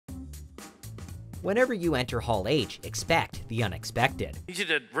Whenever you enter Hall H, expect the unexpected. You need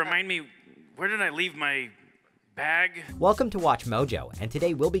to remind me, where did I leave my bag? Welcome to Watch Mojo, and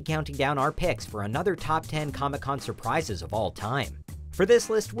today we'll be counting down our picks for another top 10 Comic-Con surprises of all time. For this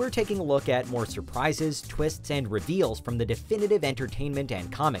list, we're taking a look at more surprises, twists, and reveals from the definitive entertainment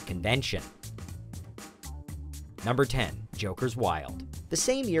and comic convention. Number 10. Joker's Wild. The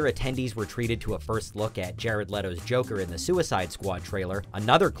same year attendees were treated to a first look at Jared Leto's Joker in the Suicide Squad trailer,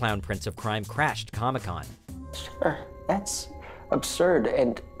 another clown prince of crime crashed Comic-Con. Sure, that's absurd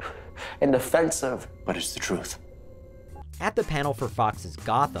and offensive. But it's the truth. At the panel for Fox's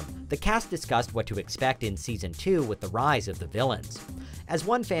Gotham, the cast discussed what to expect in Season 2 with the rise of the villains. As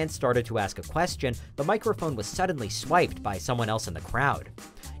one fan started to ask a question, the microphone was suddenly swiped by someone else in the crowd.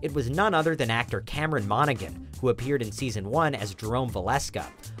 It was none other than actor Cameron Monaghan, who appeared in Season 1 as Jerome Valeska,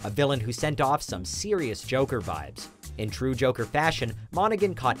 a villain who sent off some serious Joker vibes. In true Joker fashion,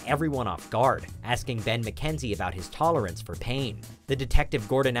 Monaghan caught everyone off guard, asking Ben McKenzie about his tolerance for pain. The Detective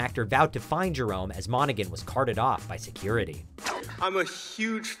Gordon actor vowed to find Jerome as Monaghan was carted off by security. I'm a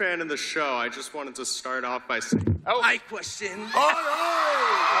huge fan of the show. I just wanted to start off by saying, I question.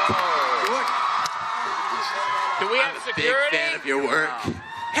 Do we have security? Big fan of your work.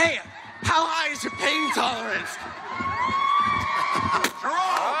 Hey, how high is your pain tolerance?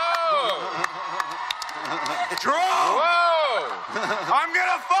 Whoa! I'm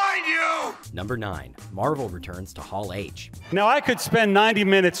gonna find you! Number 9. Marvel returns to Hall H. Now, I could spend 90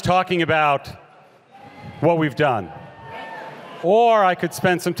 minutes talking about what we've done, or I could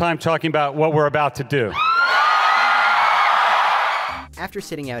spend some time talking about what we're about to do. After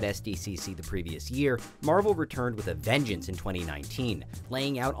sitting out SDCC the previous year, Marvel returned with a vengeance in 2019,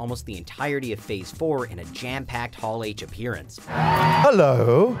 laying out almost the entirety of Phase 4 in a jam-packed Hall H appearance.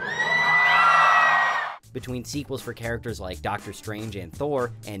 Hello. Between sequels for characters like Doctor Strange and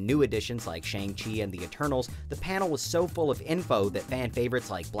Thor, and new additions like Shang-Chi and the Eternals, the panel was so full of info that fan favorites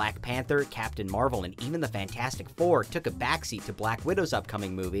like Black Panther, Captain Marvel, and even the Fantastic Four took a backseat to Black Widow's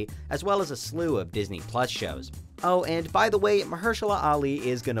upcoming movie, as well as a slew of Disney Plus shows. Oh, and by the way, Mahershala Ali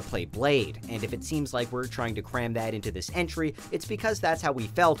is gonna play Blade, and if it seems like we're trying to cram that into this entry, it's because that's how we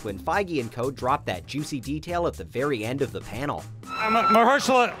felt when Feige and co dropped that juicy detail at the very end of the panel.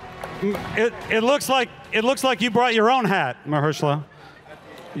 Mahershala, it looks like you brought your own hat, Mahershala.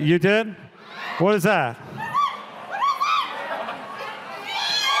 You did? What is that?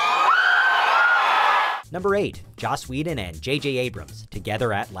 Number 8. Joss Whedon and J.J. Abrams,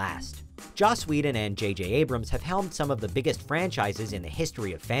 together at last. Joss Whedon and J.J. Abrams have helmed some of the biggest franchises in the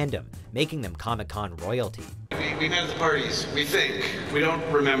history of fandom, making them Comic-Con royalty. We met at the parties, we think. We don't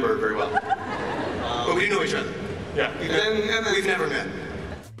remember very well. But we know each other. Yeah. And we've never met.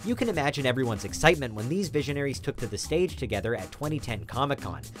 You can imagine everyone's excitement when these visionaries took to the stage together at 2010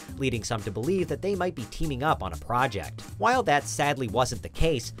 Comic-Con, leading some to believe that they might be teaming up on a project. While that sadly wasn't the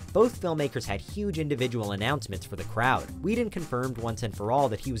case, both filmmakers had huge individual announcements for the crowd. Whedon confirmed once and for all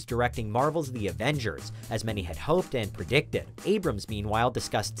that he was directing Marvel's The Avengers, as many had hoped and predicted. Abrams, meanwhile,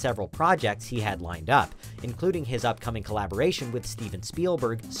 discussed several projects he had lined up, including his upcoming collaboration with Steven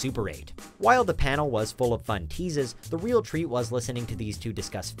Spielberg, Super 8. While the panel was full of fun teases, the real treat was listening to these two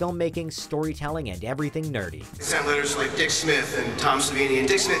discuss filmmaking, storytelling, and everything nerdy. He sent letters to like Dick Smith and Tom Savini, and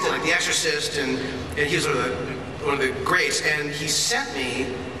Dick Smith did like The Exorcist, and he was one of the greats, and he sent me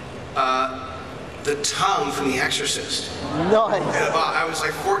the tongue from The Exorcist. Nice. And I was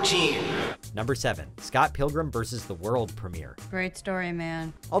like 14. Number 7. Scott Pilgrim vs. the World premiere. Great story,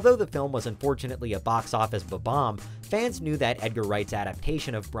 man. Although the film was unfortunately a box office bomb, fans knew that Edgar Wright's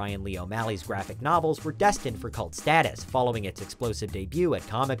adaptation of Brian Lee O'Malley's graphic novels were destined for cult status following its explosive debut at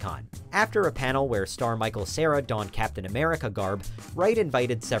Comic-Con. After a panel where star Michael Cera donned Captain America garb, Wright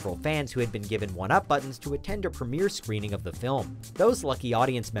invited several fans who had been given one-up buttons to attend a premiere screening of the film. Those lucky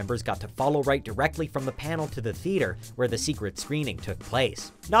audience members got to follow Wright directly from the panel to the theater where the secret screening took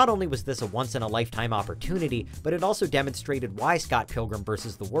place. Not only was this a once-in-a-lifetime opportunity, but it also demonstrated why Scott Pilgrim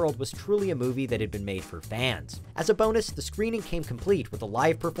vs. the World was truly a movie that had been made for fans. As a bonus, the screening came complete with a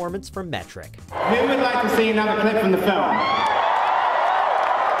live performance from Metric. Who would like to see another clip from the film?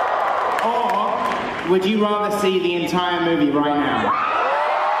 Or would you rather see the entire movie right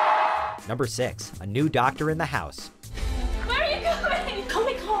now? Number 6. A new Doctor in the House. Where are you going?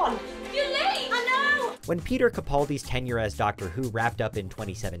 Comic-Con! You're late! I know! When Peter Capaldi's tenure as Doctor Who wrapped up in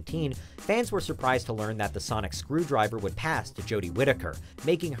 2017, fans were surprised to learn that the sonic screwdriver would pass to Jodie Whittaker,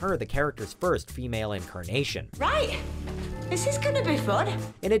 making her the character's first female incarnation. Right! This is gonna be fun.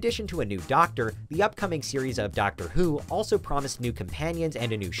 In addition to a new Doctor, the upcoming series of Doctor Who also promised new companions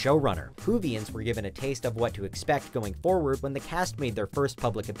and a new showrunner. Whovians were given a taste of what to expect going forward when the cast made their first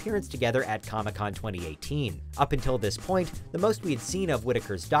public appearance together at Comic-Con 2018. Up until this point, the most we had seen of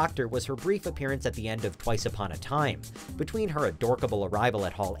Whittaker's Doctor was her brief appearance at the end of Twice Upon a Time. Between her adorkable arrival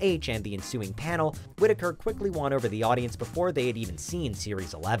at Hall H and the ensuing panel, Whittaker quickly won over the audience before they had even seen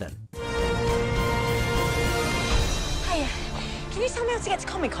Series 11. Hey, can you tell me how to get to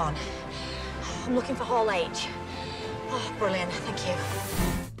Comic-Con? I'm looking for Hall H. Oh, brilliant, thank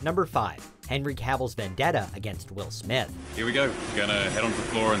you. Number 5. Henry Cavill's vendetta against Will Smith. Here we go. Gonna head onto the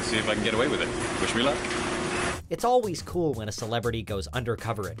floor and see if I can get away with it. Wish me luck. It's always cool when a celebrity goes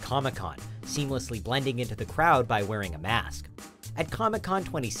undercover at Comic-Con, seamlessly blending into the crowd by wearing a mask. At Comic-Con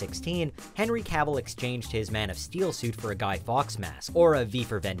 2016, Henry Cavill exchanged his Man of Steel suit for a Guy Fawkes mask, or a V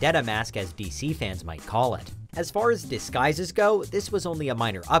for Vendetta mask as DC fans might call it. As far as disguises go, this was only a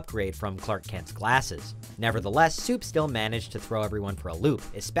minor upgrade from Clark Kent's glasses. Nevertheless, Soup still managed to throw everyone for a loop,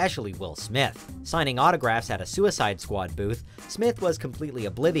 especially Will Smith. Signing autographs at a Suicide Squad booth, Smith was completely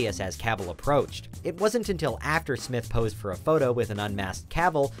oblivious as Cavill approached. It wasn't until after Smith posed for a photo with an unmasked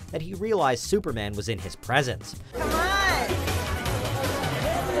Cavill that he realized Superman was in his presence. Come on!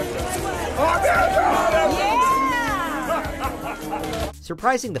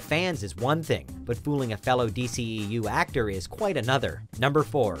 Surprising the fans is one thing, but fooling a fellow DCEU actor is quite another. Number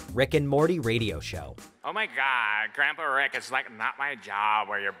 4. Rick and Morty Radio Show. Oh my god, Grandpa Rick, it's like not my job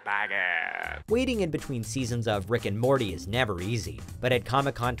where you're back at. Waiting in between seasons of Rick and Morty is never easy, but at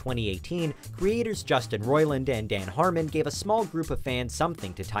Comic-Con 2018, creators Justin Roiland and Dan Harmon gave a small group of fans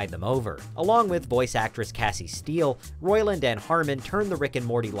something to tide them over. Along with voice actress Cassie Steele, Roiland and Harmon turned the Rick and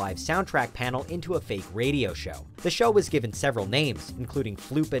Morty live soundtrack panel into a fake radio show. The show was given several names, including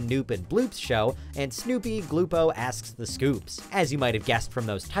Floop and Noop and Bloop's Show, and Snoopy Gloopo Asks the Scoops. As you might have guessed from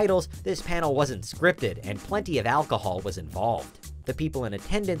those titles, this panel wasn't scripted, and plenty of alcohol was involved. The people in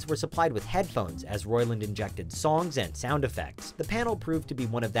attendance were supplied with headphones as Roiland injected songs and sound effects. The panel proved to be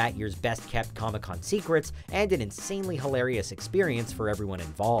one of that year's best-kept Comic-Con secrets, and an insanely hilarious experience for everyone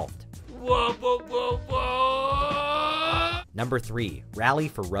involved. Whoa, whoa, whoa, whoa! Number 3. Rally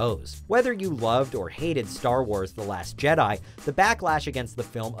for Rose. Whether you loved or hated Star Wars The Last Jedi, the backlash against the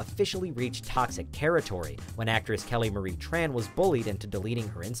film officially reached toxic territory when actress Kelly Marie Tran was bullied into deleting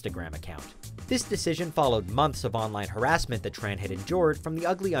her Instagram account. This decision followed months of online harassment that Tran had endured from the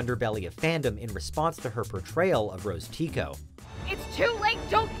ugly underbelly of fandom in response to her portrayal of Rose Tico. It's too late,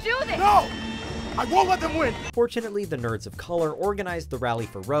 don't do this! No! I won't let them win! Fortunately, the Nerds of Color organized the Rally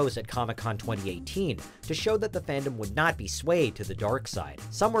for Rose at Comic-Con 2018 to show that the fandom would not be swayed to the dark side.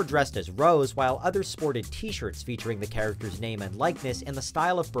 Some were dressed as Rose, while others sported t-shirts featuring the character's name and likeness in the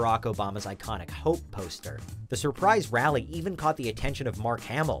style of Barack Obama's iconic Hope poster. The surprise rally even caught the attention of Mark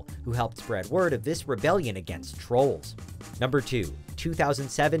Hamill, who helped spread word of this rebellion against trolls. Number 2.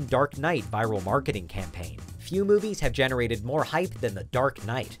 2007 Dark Knight viral marketing campaign. Few movies have generated more hype than The Dark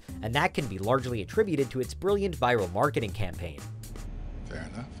Knight, and that can be largely attributed to its brilliant viral marketing campaign. Fair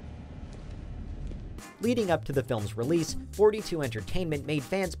enough. Leading up to the film's release, 42 Entertainment made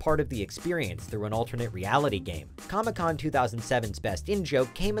fans part of the experience through an alternate reality game. Comic-Con 2007's best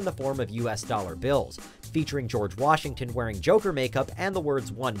in-joke came in the form of US dollar bills, featuring George Washington wearing Joker makeup and the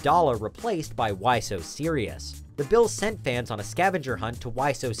words $1 replaced by "Why So Serious?" The bills sent fans on a scavenger hunt to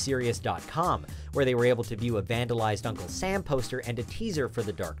whysoserious.com, where they were able to view a vandalized Uncle Sam poster and a teaser for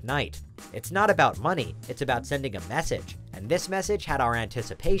The Dark Knight. It's not about money, it's about sending a message, and this message had our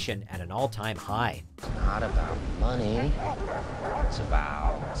anticipation at an all-time high. It's not about money. It's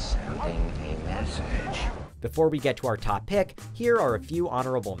about sending a message. Before we get to our top pick, here are a few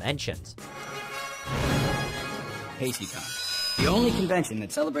honorable mentions. PaceyCon, the only convention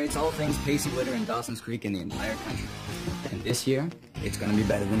that celebrates all things Pacey Witter and Dawson's Creek in the entire country. And this year, it's gonna be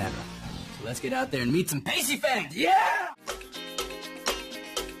better than ever. So let's get out there and meet some Pacey fans, yeah!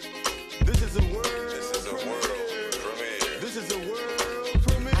 This is a world premiere. This is a world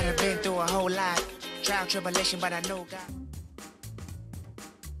premiere. I've been through a whole lot, trial, tribulation, but I know God.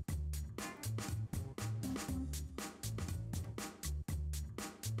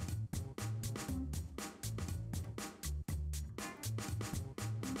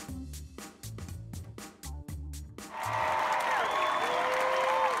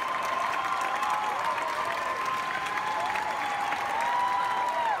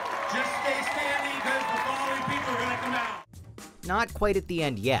 Just stay standing because the following people are going to come out. Not quite at the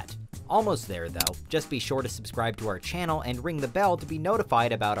end yet. Almost there though. Just be sure to subscribe to our channel and ring the bell to be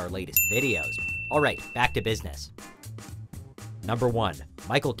notified about our latest videos. Alright, back to business. Number 1.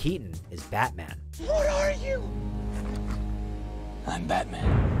 Michael Keaton is Batman. What are you? I'm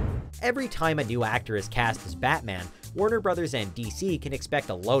Batman. Every time a new actor is cast as Batman, Warner Bros. And DC can expect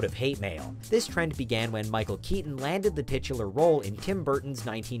a load of hate mail. This trend began when Michael Keaton landed the titular role in Tim Burton's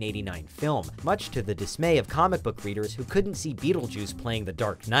 1989 film, much to the dismay of comic book readers who couldn't see Beetlejuice playing the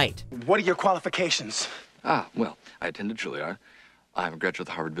Dark Knight. What are your qualifications? Well, I attended Juilliard. I'm a graduate of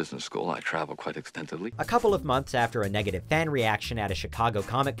the Harvard Business School. I travel quite extensively. A couple of months after a negative fan reaction at a Chicago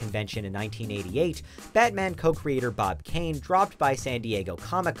comic convention in 1988, Batman co-creator Bob Kane dropped by San Diego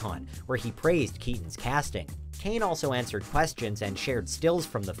Comic-Con, where he praised Keaton's casting. Kane also answered questions and shared stills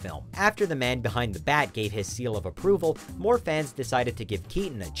from the film. After the man behind the bat gave his seal of approval, more fans decided to give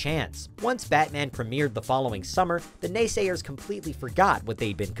Keaton a chance. Once Batman premiered the following summer, the naysayers completely forgot what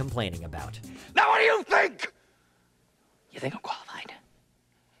they'd been complaining about. Now what do you think? You think I'm qualified?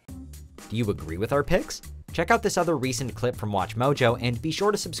 Do you agree with our picks? Check out this other recent clip from WatchMojo and be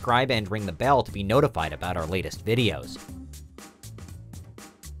sure to subscribe and ring the bell to be notified about our latest videos.